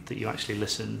point that you actually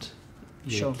listened,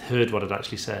 you heard what I'd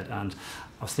actually said, and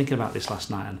I was thinking about this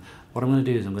last night, and what I'm going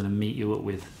to do is I'm going to meet you up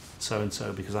with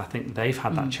so-and-so, because I think they've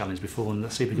had that challenge before, and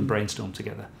let's see if we can brainstorm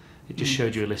together. It just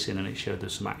showed you a listen, and it showed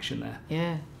there's some action there.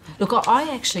 Yeah. Look,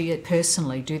 I actually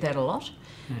personally do that a lot.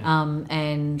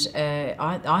 And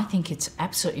I think it's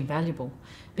absolutely valuable,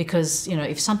 because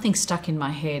if something's stuck in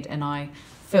my head and I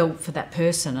felt for that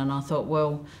person and I thought,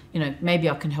 well, maybe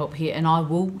I can help here, and I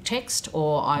will text,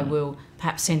 or I will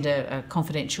perhaps send a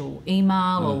confidential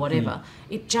email or whatever.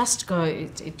 It just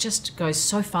goes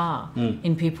so far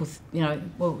in people.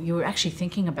 Well, you were actually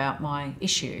thinking about my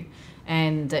issue,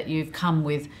 and that you've come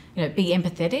with, be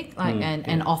empathetic,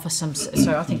 and offer some.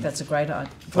 So I think that's a great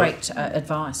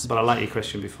advice. But I like your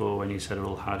question before when you said,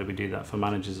 well, how do we do that for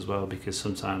managers as well? Because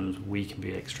sometimes we can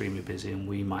be extremely busy and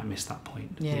we might miss that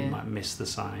point. We might miss the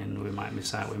sign. We might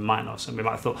miss out. We might not. We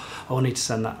might have thought, oh, I need to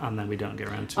send that, and then we don't get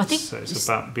around to it. So it's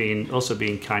about being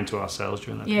kind to ourselves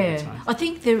during that period of time. I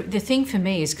think the thing for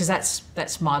me is, because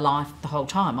that's my life the whole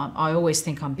time. I always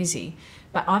think I'm busy.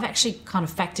 But I've actually kind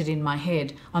of factored in my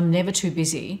head, I'm never too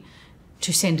busy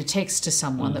to send a text to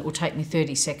someone that will take me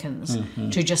 30 seconds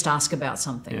to just ask about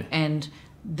something. And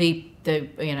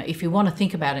if you want to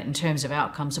think about it in terms of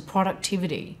outcomes, the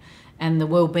productivity and the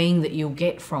well-being that you'll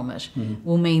get from it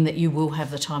will mean that you will have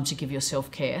the time to give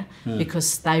yourself care,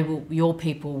 because your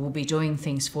people will be doing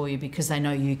things for you because they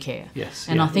know you care.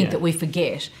 I think that we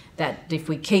forget that if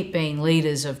we keep being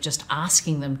leaders of just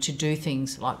asking them to do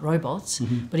things like robots,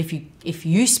 but if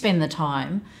you spend the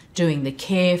time doing the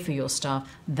care for your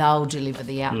staff, they'll deliver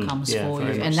the outcomes for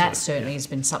you. And that certainly has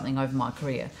been something over my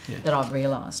career that I've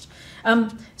realised.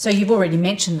 So you've already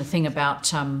mentioned the thing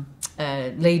about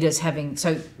leaders having,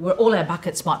 all our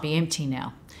buckets might be empty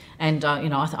now. And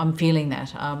I'm feeling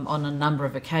that on a number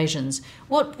of occasions.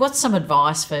 What's some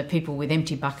advice for people with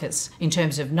empty buckets in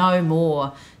terms of no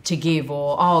more to give,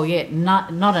 or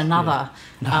not another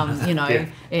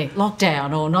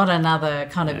lockdown, or not another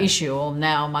kind of issue, or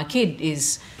now my kid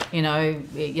is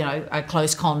a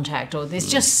close contact, or this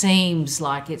just seems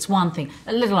like it's one thing,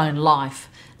 let alone life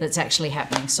that's actually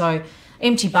happening. So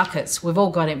empty buckets, we've all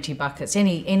got empty buckets.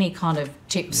 Any kind of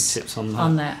tips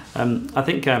on that? I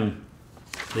think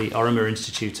the Erma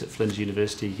Institute at Flinders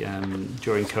University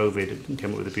during COVID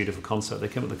came up with a beautiful concept. They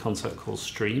came up with a concept called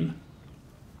Stream.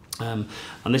 And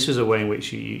this was a way in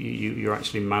which you're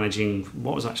actually managing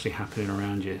what was actually happening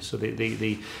around you. So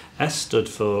the S stood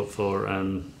for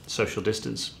social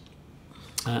distance.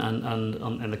 And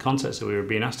in the context that we were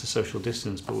being asked to social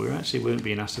distance, but we weren't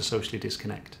being asked to socially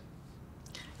disconnect.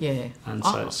 Yeah. And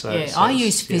I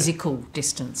use physical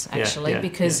distance actually,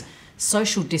 because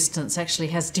social distance actually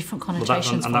has different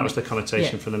connotations. That was the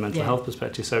connotation from the mental health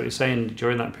perspective. So it's saying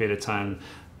during that period of time,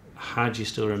 how do you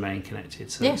still remain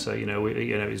connected? So it was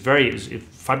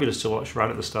fabulous to watch right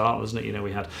at the start, wasn't it?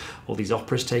 We had all these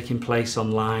operas taking place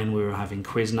online. We were having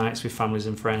quiz nights with families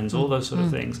and friends, all those sort of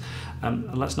things.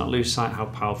 And let's not lose sight how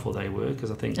powerful they were,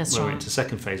 because I think when we went to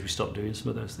second phase, we stopped doing some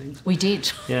of those things. We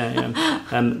did.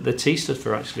 The T stood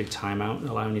for actually time out,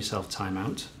 allowing yourself time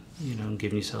out. And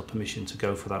giving yourself permission to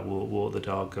go for that walk the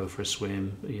dog, go for a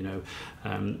swim.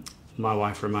 My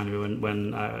wife reminded me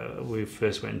when we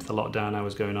first went into the lockdown, I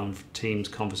was going on Teams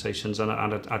conversations, and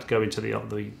I'd go into the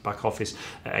back office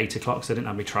at 8 o'clock because I didn't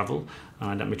have my travel, and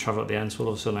I didn't have my travel at the end, so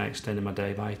all of a sudden I extended my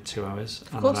day by 2 hours.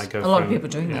 Of course, a lot of people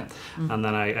doing that. And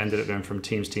then I ended up going from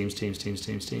Teams,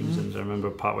 and I remember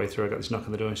partway through I got this knock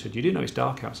on the door and said, "You do know it's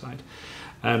dark outside?"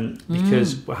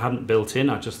 Because I hadn't built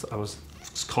in, I was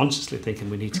consciously thinking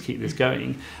we need to keep this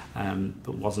going,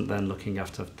 but wasn't then looking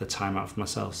after the time out for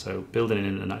myself. So building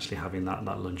in and actually having that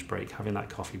lunch break, having that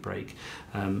coffee break,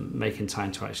 making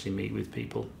time to actually meet with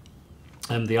people.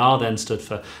 The R then stood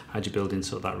for how do you build in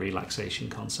sort of that relaxation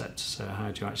concept. So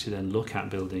how do you actually then look at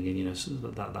building in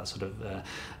that sort of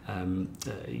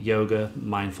yoga,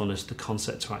 mindfulness, the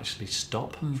concept to actually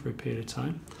stop for a period of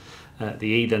time. The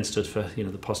E then stood for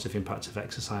the positive impact of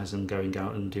exercise and going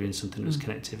out and doing something that was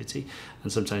connectivity.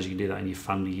 And sometimes you can do that in your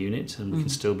family unit, and we can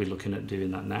still be looking at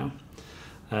doing that now.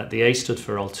 The A stood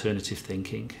for alternative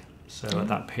thinking. So at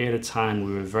that period of time,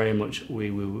 we were very much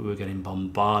we were getting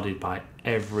bombarded by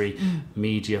every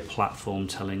media platform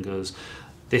telling us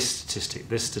this statistic,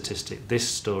 this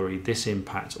story, this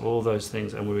impact, all those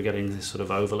things, and we were getting this sort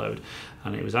of overload.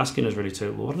 And it was asking us really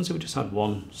why don't we just had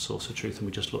one source of truth and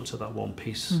we just looked at that one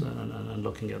piece and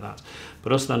looking at that.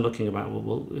 But us then looking about,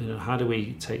 how do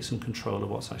we take some control of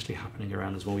what's actually happening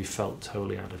around us when we felt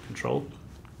totally out of control?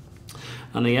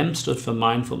 And the M stood for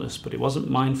mindfulness, but it wasn't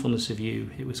mindfulness of you,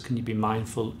 it was can you be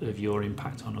mindful of your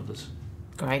impact on others?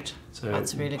 Great. So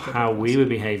that's really good. How we were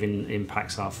behaving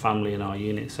impacts our family and our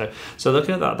unit. So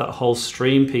looking at that whole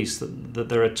stream piece, that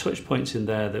there are touch points in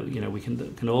there that we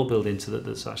can all build into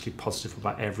that's actually positive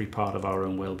about every part of our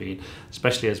own well-being,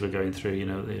 especially as we're going through.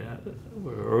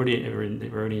 We're already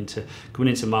into coming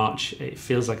into March. It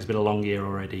feels like it's been a long year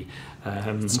already.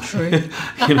 It's true.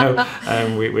 We're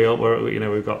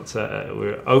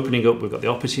opening up. We've got the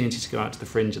opportunity to go out to the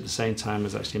fringe at the same time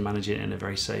as actually managing it in a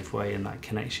very safe way. And that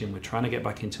connection, we're trying to get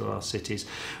back into our cities.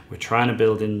 We're trying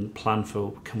to plan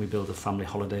for, can we build a family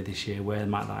holiday this year? Where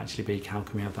might that actually be? How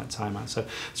can we have that time out? So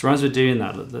as we're doing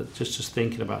that, just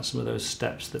thinking about some of those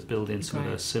steps that build in some of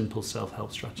those simple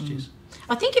self-help strategies.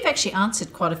 I think you've actually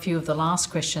answered quite a few of the last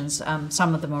questions,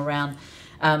 some of them around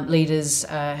leaders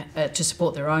to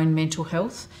support their own mental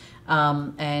health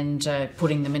and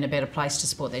putting them in a better place to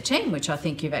support their team, which I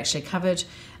think you've actually covered.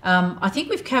 I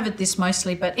think we've covered this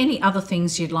mostly, but any other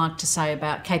things you'd like to say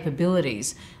about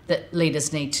capabilities that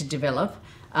leaders need to develop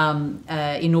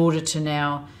in order to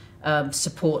now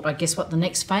support, I guess, what the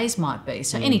next phase might be?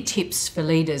 So any tips for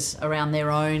leaders around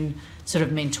their own sort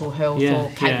of mental health or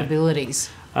capabilities?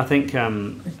 I think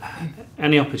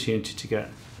any opportunity to get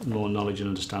more knowledge and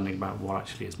understanding about what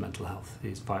actually is mental health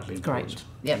is vitally important. Great.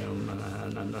 Yep.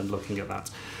 And looking at that.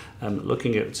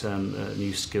 Looking at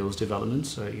new skills development,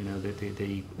 so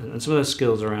and some of those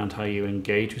skills around how you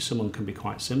engage with someone can be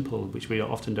quite simple, which we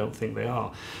often don't think they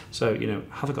are. So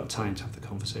have I got time to have the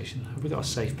conversation? Have we got a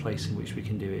safe place in which we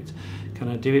can do it? Can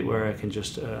I do it where I can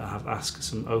just ask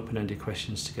some open-ended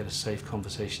questions to get a safe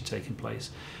conversation taking place?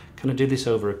 Can I do this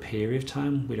over a period of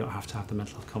time? We don't have to have the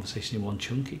mental health conversation in one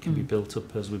chunk. It can be built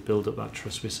up as we build up that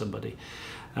trust with somebody.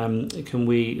 Can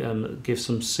we give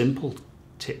some simple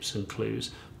tips and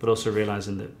clues, but also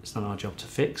realising that it's not our job to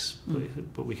fix,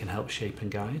 but we can help shape and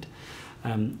guide.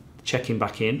 Checking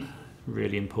back in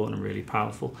really important and really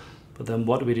powerful. But then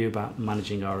what do we do about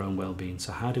managing our own well-being?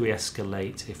 So how do we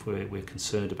escalate if we're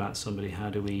concerned about somebody? How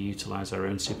do we utilise our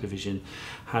own supervision?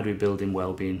 How do we build in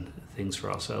well-being things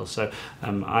for ourselves? So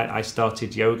I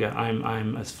started yoga.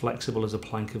 I'm as flexible as a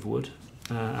plank of wood.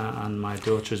 And my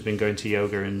daughter has been going to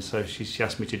yoga, and so she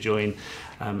asked me to join,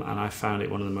 and I found it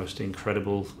one of the most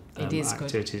incredible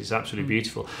activities. Good. It's absolutely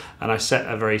beautiful. And I set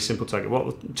a very simple target.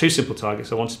 Well, 2 simple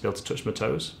targets. I wanted to be able to touch my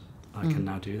toes. I can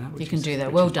now do that. You can do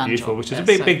that. Well done, beautiful, John. Which is a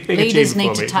big leaders achievement for me.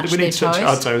 Need to touch we need to touch their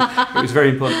our toes. It was very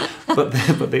important. But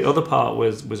the other part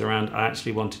was around, I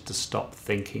actually wanted to stop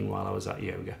thinking while I was at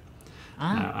yoga.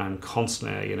 Now, I'm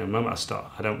constantly, the moment I start,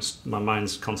 my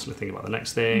mind's constantly thinking about the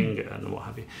next thing and what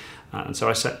have you. And so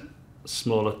I set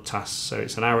smaller tasks. So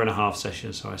it's an 1.5 hour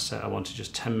session. So I wanted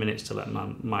just 10 minutes to let my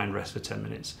mind rest for 10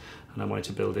 minutes. And I wanted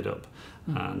to build it up.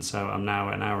 And so I'm now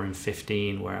at 1 hour and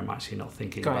 15 where I'm actually not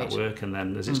thinking about work. And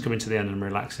then as it's coming to the end and I'm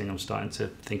relaxing, I'm starting to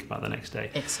think about the next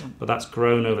day. Excellent. But that's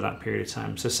grown over that period of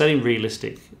time. So setting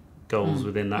realistic goals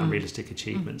within that, realistic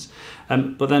achievements.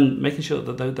 But then making sure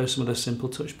that those some of those simple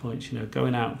touch points,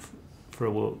 going out for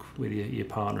a walk with your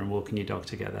partner and walking your dog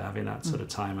together, having that sort of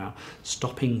time out,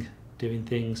 stopping doing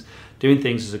things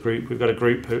as a group. We've got a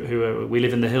group who we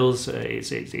live in the hills.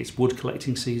 It's wood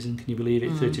collecting season. Can you believe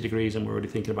it? 30 degrees and we're already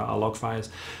thinking about our log fires.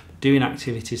 Doing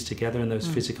activities together, and those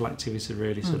physical activities are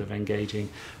really sort of engaging,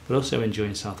 but also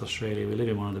enjoying South Australia. We live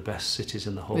in one of the best cities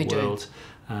in the whole world.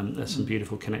 There's some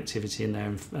beautiful connectivity in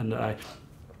there, and I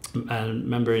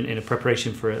remember in a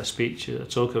preparation for a speech, a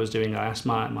talk I was doing, I asked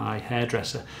my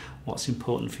hairdresser, what's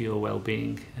important for your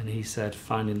well-being? And he said,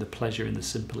 finding the pleasure in the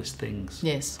simplest things.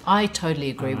 Yes, I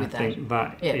totally agree with that. I think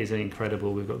that is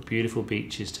incredible. We've got beautiful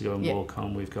beaches to go and walk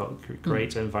on. We've got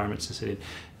great environments to sit in.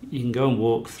 You can go and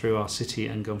walk through our city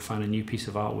and go and find a new piece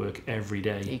of artwork every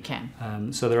day. You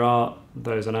can. So there are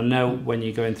those, and I know when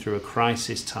you're going through a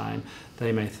crisis time,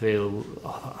 they may feel,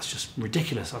 oh, that's just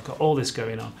ridiculous. I've got all this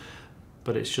going on.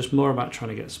 But it's just more about trying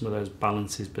to get some of those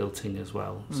balances built in as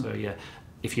well. So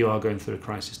if you are going through a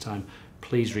crisis time,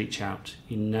 please reach out.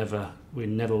 We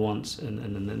never want, and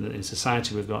in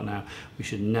society we've got now, we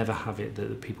should never have it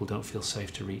that people don't feel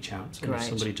safe to reach out. And if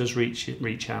somebody does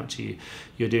reach out to you,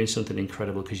 you're doing something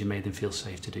incredible because you made them feel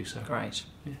safe to do so. Great.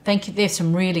 Yeah. Thank you. There's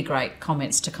some really great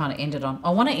comments to kind of end it on. I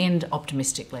want to end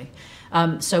optimistically.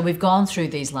 So we've gone through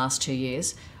these last 2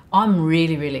 years. I'm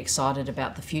really, really excited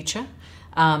about the future.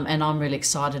 And I'm really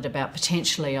excited about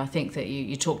potentially, I think that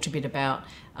you talked a bit about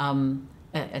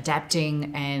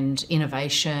adapting and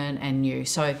innovation and new.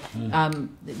 So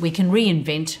we can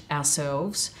reinvent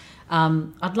ourselves.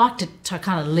 I'd like to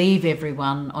kind of leave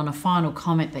everyone on a final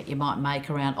comment that you might make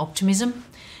around optimism.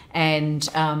 And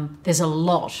there's a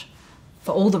lot,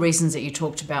 for all the reasons that you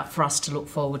talked about, for us to look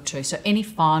forward to. So any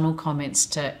final comments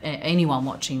to anyone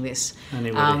watching this?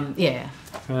 Anybody?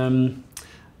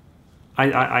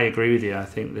 I agree with you. I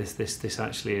think this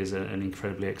actually is an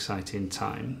incredibly exciting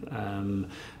time.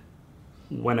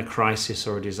 When a crisis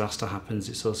or a disaster happens,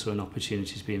 it's also an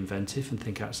opportunity to be inventive and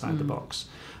think outside the box.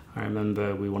 I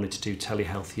remember we wanted to do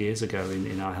telehealth years ago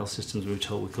in our health systems. We were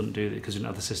told we couldn't do it because we didn't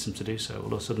have the system to do so.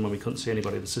 All of a sudden, when we couldn't see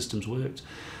anybody, the systems worked.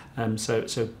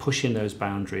 So pushing those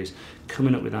boundaries,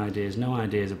 coming up with ideas. No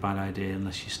idea is a bad idea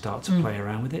unless you start to play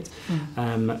around with it.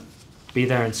 Be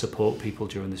there and support people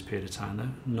during this period of time, though.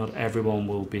 Not everyone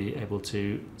will be able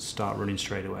to start running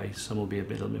straight away. Some will be a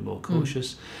little bit more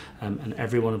cautious. And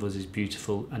every one of us is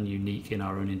beautiful and unique in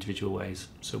our own individual ways.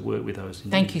 So work with those.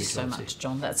 Thank you so much,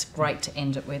 John. That's great to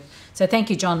end it with. So thank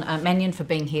you, John Mannion, for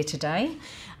being here today.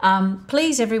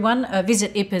 Please, everyone,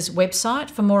 visit IPAA's website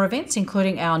for more events,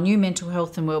 including our new mental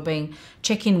health and wellbeing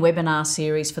check-in webinar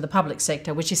series for the public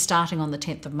sector, which is starting on the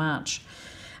 10th of March.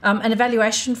 An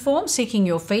evaluation form seeking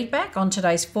your feedback on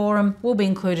today's forum will be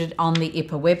included on the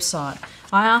IPAA website.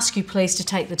 I ask you please to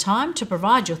take the time to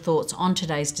provide your thoughts on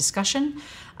today's discussion,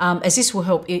 as this will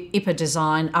help IPAA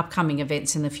design upcoming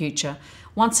events in the future.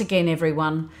 Once again,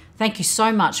 everyone, thank you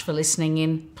so much for listening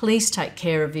in. Please take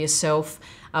care of yourself.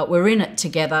 We're in it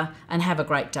together, and have a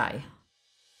great day.